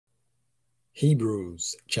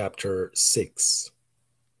Hebrews chapter 6.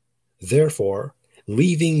 Therefore,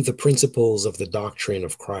 leaving the principles of the doctrine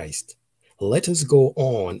of Christ, let us go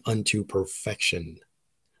on unto perfection,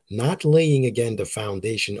 not laying again the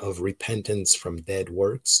foundation of repentance from dead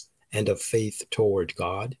works, and of faith toward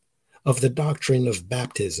God, of the doctrine of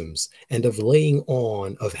baptisms, and of laying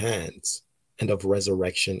on of hands, and of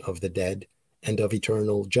resurrection of the dead, and of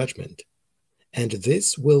eternal judgment. And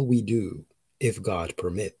this will we do, if God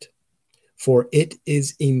permit. For it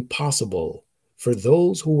is impossible for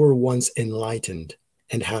those who were once enlightened,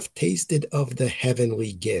 and have tasted of the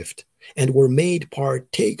heavenly gift, and were made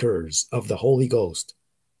partakers of the Holy Ghost,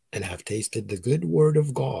 and have tasted the good word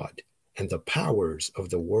of God, and the powers of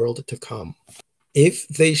the world to come, if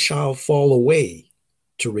they shall fall away,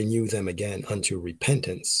 to renew them again unto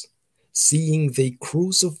repentance, seeing they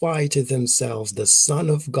crucify to themselves the Son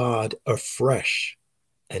of God afresh,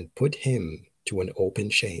 and put him to an open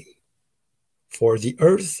shame. For the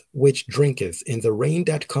earth which drinketh in the rain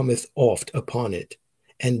that cometh oft upon it,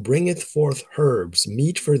 and bringeth forth herbs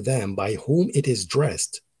meet for them by whom it is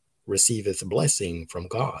dressed, receiveth blessing from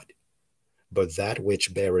God. But that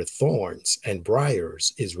which beareth thorns and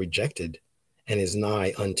briars is rejected, and is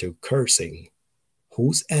nigh unto cursing,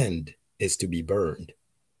 whose end is to be burned.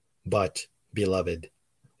 But, beloved,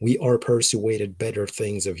 we are persuaded better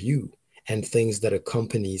things of you, and things that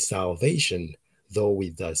accompany salvation, though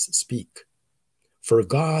we thus speak. For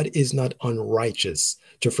God is not unrighteous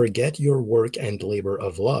to forget your work and labor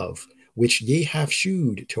of love, which ye have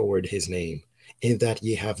shewed toward his name, in that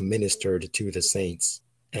ye have ministered to the saints,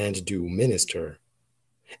 and do minister.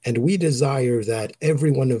 And we desire that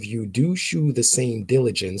every one of you do shew the same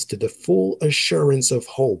diligence to the full assurance of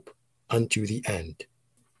hope unto the end,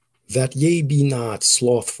 that ye be not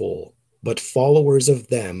slothful, but followers of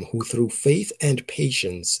them who through faith and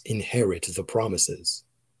patience inherit the promises.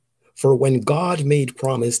 For when God made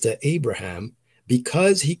promise to Abraham,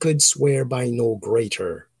 because he could swear by no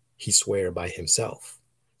greater, he sware by himself,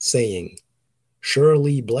 saying,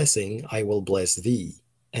 Surely blessing I will bless thee,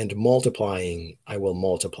 and multiplying I will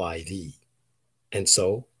multiply thee. And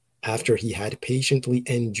so, after he had patiently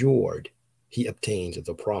endured, he obtained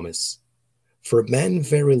the promise. For men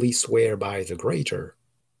verily swear by the greater,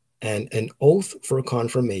 and an oath for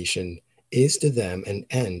confirmation is to them an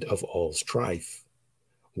end of all strife.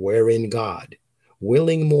 Wherein God,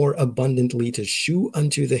 willing more abundantly to shew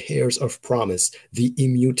unto the heirs of promise the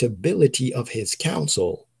immutability of his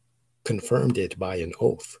counsel, confirmed it by an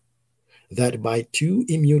oath, that by two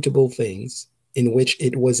immutable things, in which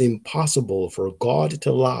it was impossible for God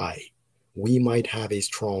to lie, we might have a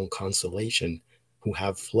strong consolation, who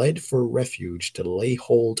have fled for refuge to lay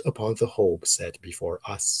hold upon the hope set before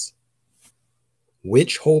us.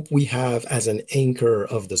 Which hope we have as an anchor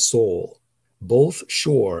of the soul, both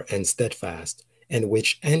sure and steadfast, and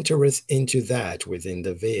which entereth into that within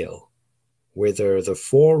the veil, whither the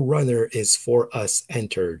forerunner is for us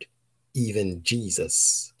entered, even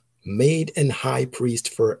Jesus, made an high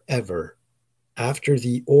priest forever, after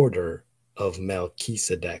the order of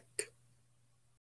Melchizedek.